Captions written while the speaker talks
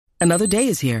Another day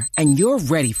is here, and you're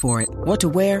ready for it. What to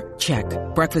wear? Check.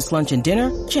 Breakfast, lunch, and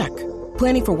dinner? Check.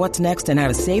 Planning for what's next and how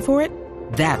to save for it?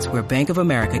 That's where Bank of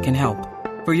America can help.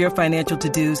 For your financial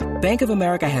to-dos, Bank of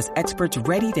America has experts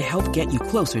ready to help get you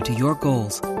closer to your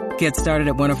goals. Get started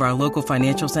at one of our local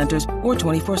financial centers or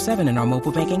 24/7 in our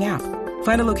mobile banking app.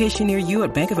 Find a location near you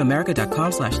at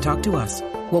bankofamerica.com/talktous.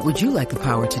 What would you like the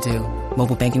power to do?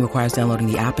 Mobile banking requires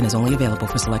downloading the app and is only available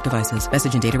for select devices.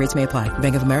 Message and data rates may apply.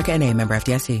 Bank of America N.A., member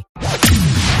FDIC.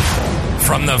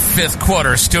 From the Fifth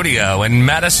Quarter Studio in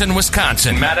Madison,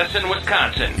 Wisconsin.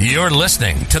 You're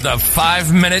listening to the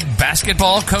 5-Minute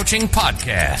Basketball Coaching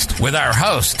Podcast with our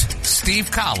host,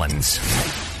 Steve Collins.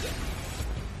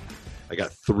 I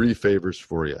got 3 favors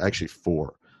for you. Actually,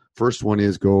 4. First one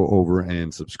is go over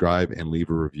and subscribe and leave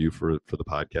a review for the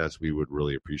podcast. We would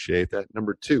really appreciate that.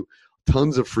 Number 2,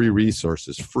 tons of free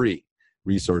resources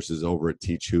over at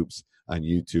Teach Hoops on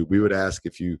YouTube. We would ask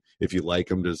if you like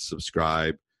them to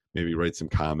subscribe, maybe write some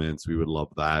comments. We would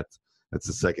love that. That's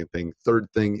the second thing. Third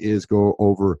thing is go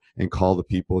over and call the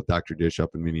people at Dr. Dish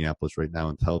up in Minneapolis right now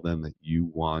and tell them that you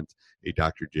want a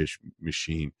Dr. Dish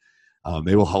machine.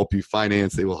 They will help you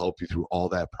finance. They will help you through all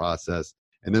that process.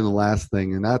 And then the last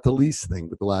thing, and not the least thing,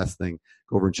 but the last thing,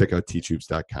 go over and check out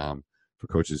teachhoops.com for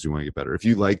coaches who want to get better. If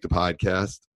you like the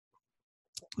podcast,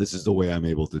 this is the way I'm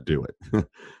able to do it.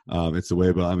 It's the way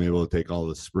I'm able to take all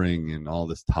the spring and all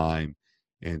this time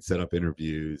and set up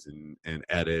interviews and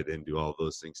edit and do all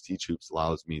those things. Teach Hoops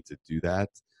allows me to do that.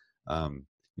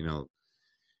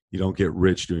 You don't get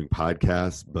rich doing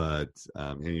podcasts, but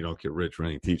and you don't get rich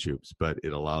running Teach Hoops, but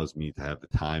it allows me to have the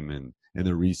time and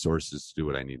the resources to do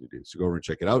what I need to do. So go over and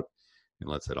check it out, and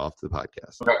let's head off to the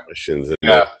podcast. Questions.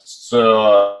 Yeah.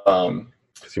 So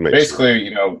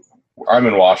basically, I'm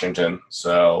in Washington,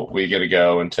 so we get to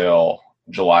go until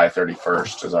July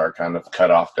 31st is our kind of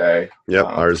cutoff day. Yep,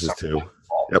 ours is too.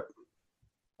 Yep.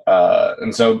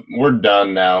 And so we're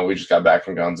done now. We just got back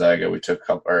from Gonzaga. We took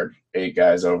 8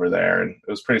 guys over there, and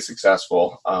it was pretty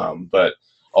successful. But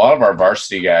a lot of our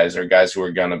varsity guys or guys who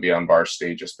are going to be on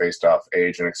varsity just based off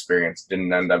age and experience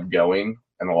didn't end up going,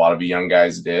 and a lot of young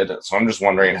guys did. So I'm just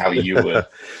wondering how you would.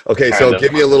 Okay, so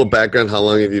give me a little background. How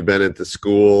long have you been at the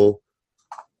school?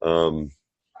 So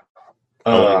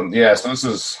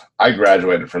I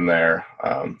graduated from there.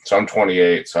 So I'm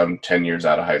 28, so I'm 10 years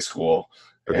out of high school.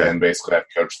 Okay. And basically I've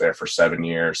coached there for 7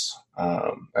 years,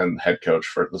 and head coach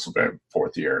for this will be my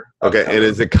 4th year. Okay. And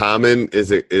is it common? Is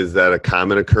that a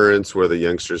common occurrence where the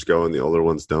youngsters go and the older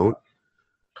ones don't?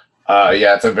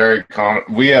 Yeah, it's a very common.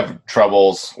 We have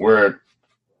troubles. We're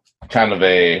kind of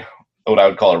what I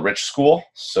would call a rich school.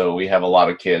 So we have a lot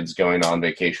of kids going on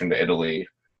vacation to Italy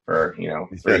for,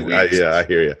 3 weeks. Yeah, I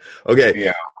hear you. Okay.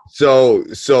 Yeah. So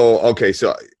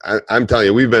I'm telling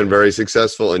you, we've been very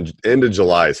successful, and end of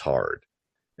July is hard.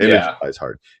 July is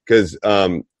hard because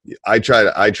I try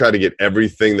to get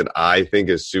everything that I think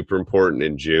is super important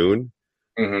in June.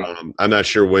 Mm-hmm. I'm not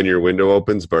sure when your window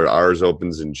opens, but ours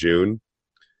opens in June,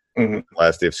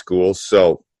 last day of school.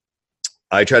 So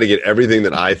I try to get everything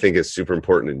that I think is super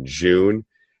important in June.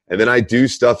 And then I do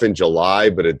stuff in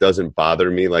July, but it doesn't bother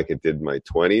me like it did in my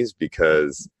 20s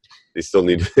because they still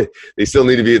need to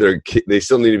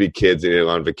be kids and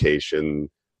on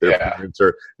vacation. Their parents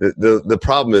are the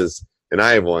problem is, and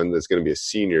I have one that's going to be a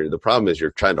senior. The problem is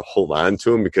you're trying to hold on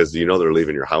to them because they're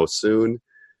leaving your house soon.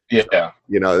 Yeah.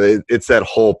 It's that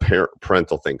whole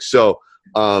parental thing. So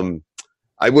I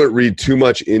wouldn't read too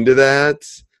much into that.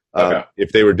 Okay.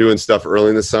 If they were doing stuff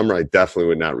early in the summer, I definitely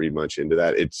would not read much into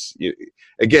that. It's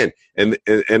again, and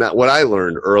what I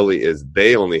learned early is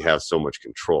they only have so much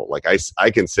control. Like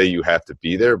I can say you have to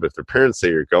be there, but if their parents say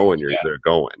you're going, they're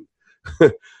going.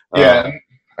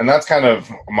 And that's kind of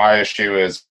my issue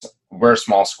is we're a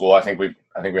small school. I think we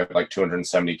have like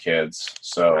 270 kids.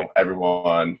 So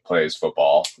everyone plays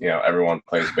football, everyone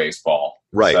plays baseball.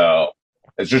 Right. So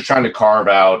it's just trying to carve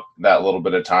out that little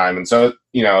bit of time. And so,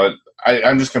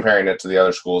 I'm just comparing it to the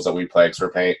other schools that we play because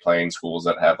we're playing schools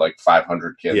that have like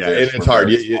 500 kids. Yeah, and it's hard.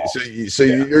 So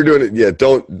you're doing it. Yeah,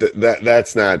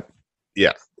 that's not.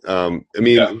 Yeah.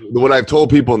 What I've told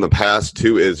people in the past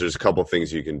too is there's a couple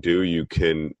things you can do. You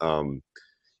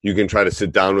can try to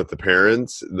sit down with the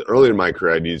parents. Earlier in my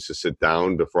career, I used to sit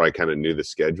down before I kind of knew the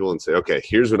schedule and say, okay,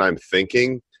 here's what I'm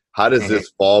thinking. How does this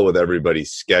fall with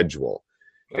everybody's schedule?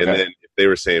 Okay. And then if they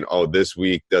were saying, oh, this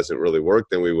week doesn't really work,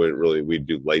 then we'd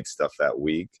do light stuff that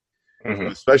week.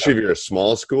 Especially if you're a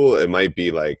small school, it might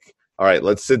be like, all right,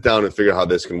 let's sit down and figure out how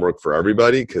this can work for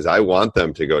everybody because I want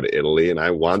them to go to Italy and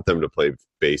I want them to play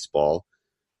baseball.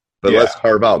 But let's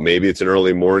carve out. Maybe it's an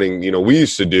early morning. We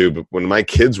used to do, but when my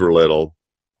kids were little,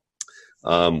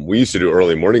 We used to do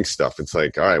early morning stuff. It's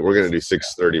like, all right, we're going to do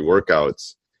 6:30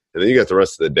 workouts, and then you got the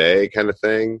rest of the day kind of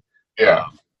thing. Yeah.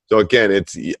 So again,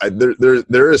 it's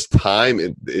there is time.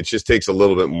 It just takes a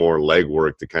little bit more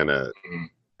legwork to kind of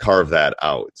carve that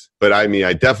out. But I mean,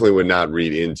 I definitely would not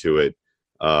read into it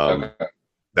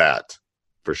that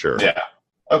for sure. Yeah.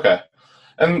 Okay.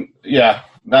 And yeah,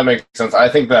 that makes sense. I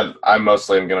think that I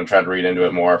mostly am going to try to read into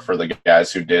it more for the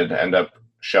guys who did end up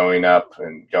showing up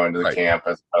and going to the camp,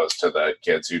 as opposed to the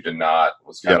kids who did not.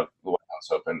 Was kind of the way I was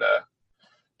hoping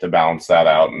to balance that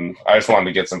out. And I just wanted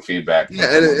to get some feedback.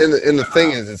 Yeah, and the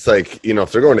thing is, it's like,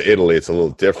 if they're going to Italy, it's a little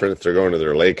different. If they're going to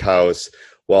their lake house,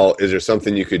 well, is there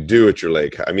something you could do at your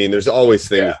lake? I mean, there's always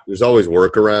things. Yeah. There's always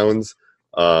workarounds.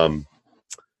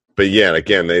 But yeah,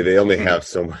 again, they only have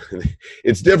so much.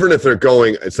 It's different if they're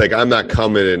going. It's like, I'm not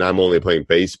coming and I'm only playing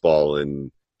baseball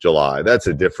in July. That's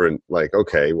a different, like,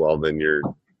 okay, well, then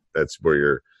that's where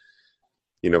you're,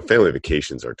 family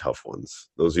vacations are tough ones.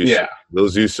 Those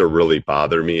used to really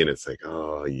bother me. And it's like,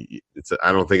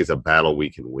 I don't think it's a battle we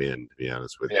can win, to be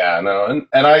honest with you. Yeah, no.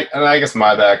 And I guess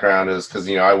my background is because,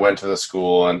 I went to the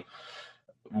school, and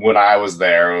when I was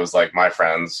there, it was like my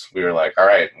friends, we were like, all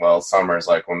right, well, summer's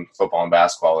like when football and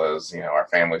basketball is, our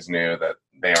families knew that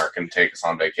they aren't going to take us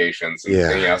on vacations.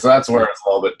 And, so that's where it's a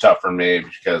little bit tough for me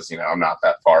because, I'm not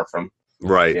that far from.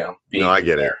 Right. No, I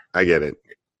get it. I get it.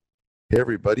 Hey,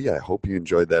 everybody. I hope you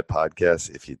enjoyed that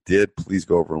podcast. If you did, please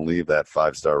go over and leave that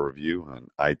 5-star review on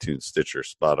iTunes, Stitcher,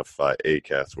 Spotify,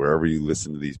 Acast, wherever you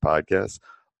listen to these podcasts.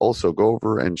 Also, go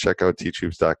over and check out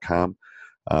teachhoops.com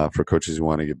for coaches who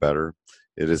want to get better.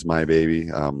 It is my baby.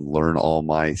 Learn all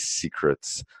my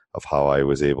secrets of how I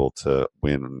was able to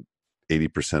win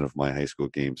 80% of my high school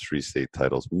games, 3 state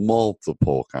titles,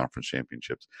 multiple conference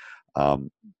championships.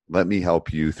 Let me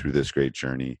help you through this great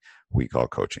journey we call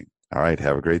coaching. All right.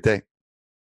 Have a great day.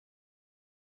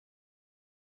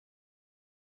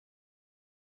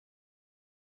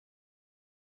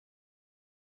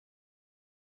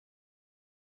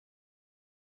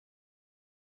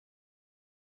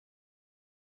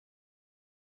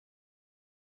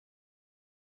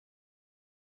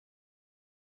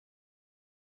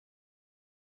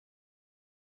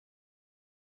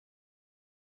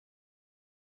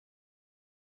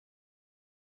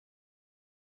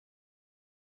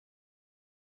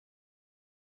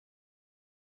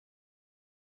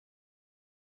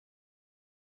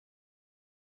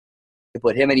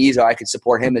 But him and Ezo, I could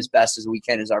support him as best as we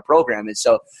can as our program. And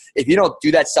so if you don't do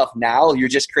that stuff now, you're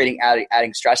just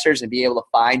adding stressors, and being able to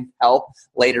find help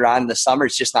later on in the summer,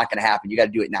 it's just not going to happen. You got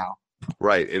to do it now.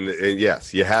 Right. And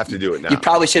yes, you have to do it now. You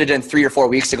probably should have done 3 or 4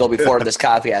 weeks ago before this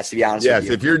podcast, to be honest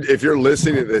with you. Yes, if you're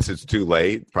listening to this, it's too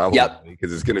late, probably,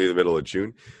 because it's going to be the middle of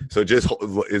June. So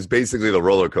it's basically the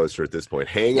roller coaster at this point.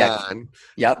 Hang on.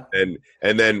 Yep.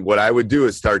 And then what I would do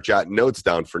is start jotting notes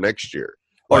down for next year.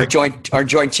 Or join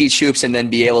Teach Hoops and then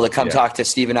be able to come talk to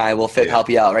Steve and I. We'll help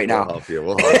you out right now. We'll help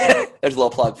you. There's a little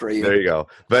plug for you. There you go.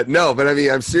 But I mean,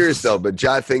 I'm serious though. But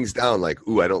jot things down like,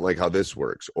 ooh, I don't like how this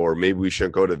works. Or maybe we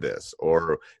shouldn't go to this.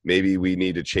 Or maybe we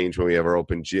need to change when we have our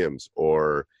open gyms.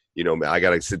 Or, I got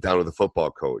to sit down with a football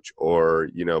coach. Or,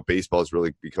 baseball is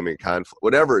really becoming a conflict.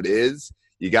 Whatever it is,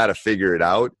 you got to figure it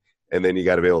out. And then you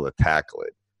got to be able to tackle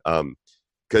it.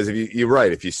 Because you're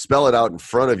right, if you spell it out in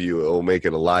front of you, it will make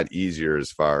it a lot easier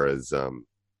as far as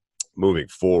moving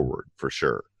forward, for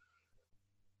sure.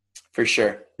 For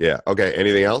sure. Yeah. Okay.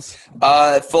 Anything else?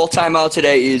 Full timeout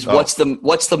today is what's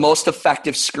the most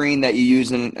effective screen that you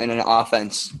use in an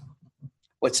offense?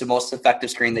 What's the most effective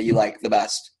screen that you like the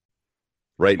best?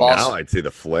 Right now, I'd say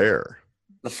the flare.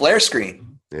 The flare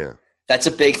screen. Yeah. That's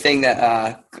a big thing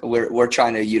that we're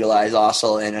trying to utilize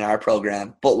also in our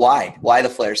program. But why? Why the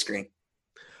flare screen?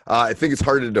 I think it's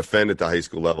hard to defend at the high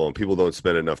school level, and people don't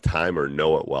spend enough time or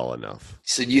know it well enough.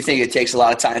 So do you think it takes a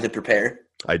lot of time to prepare?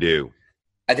 I do.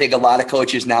 I think a lot of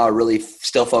coaches now are really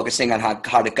still focusing on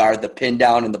how to guard the pin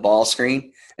down and the ball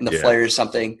screen, and the flare is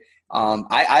something.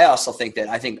 I also think that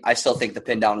I still think the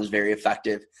pin down is very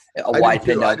effective. Wide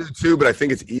pin down. I do too, but I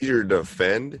think it's easier to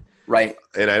defend. Right.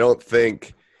 And I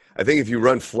think if you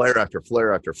run flare after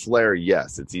flare after flare,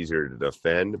 yes, it's easier to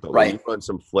defend. But when you run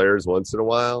some flares once in a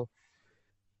while,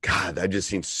 God, I've just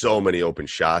seen so many open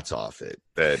shots off it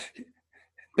that.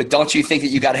 But don't you think that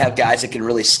you got to have guys that can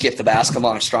really skip the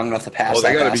basketball and are strong enough to pass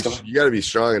that basketball? You got to be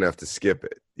strong enough to skip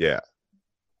it. Yeah.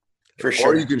 For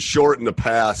sure. Or you can shorten the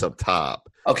pass up top.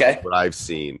 Okay. What I've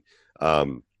seen.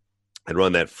 And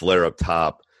run that flare up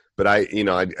top. But I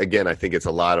think it's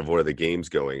a lot of where the game's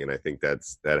going, and I think that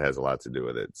has a lot to do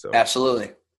with it. So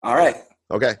absolutely. All right.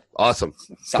 Okay. Awesome.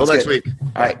 Sounds Till next good. week.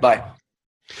 All right. Bye.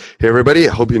 Hey, everybody.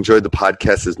 I hope you enjoyed the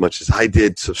podcast as much as I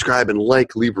did. Subscribe and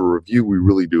like, leave a review. We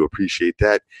really do appreciate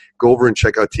that. Go over and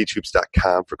check out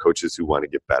teachhoops.com for coaches who want to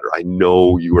get better. I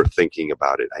know you are thinking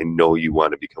about it. I know you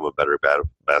want to become a better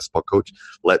basketball coach.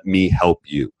 Let me help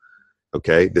you.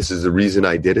 Okay? This is the reason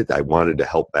I did it. I wanted to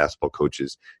help basketball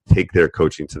coaches take their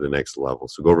coaching to the next level.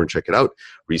 So go over and check it out.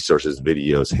 Resources,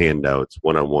 videos, handouts,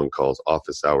 one-on-one calls,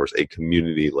 office hours, a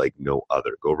community like no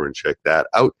other. Go over and check that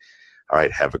out. All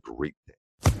right. Have a great day.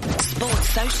 Sports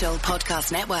Social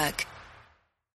Podcast Network.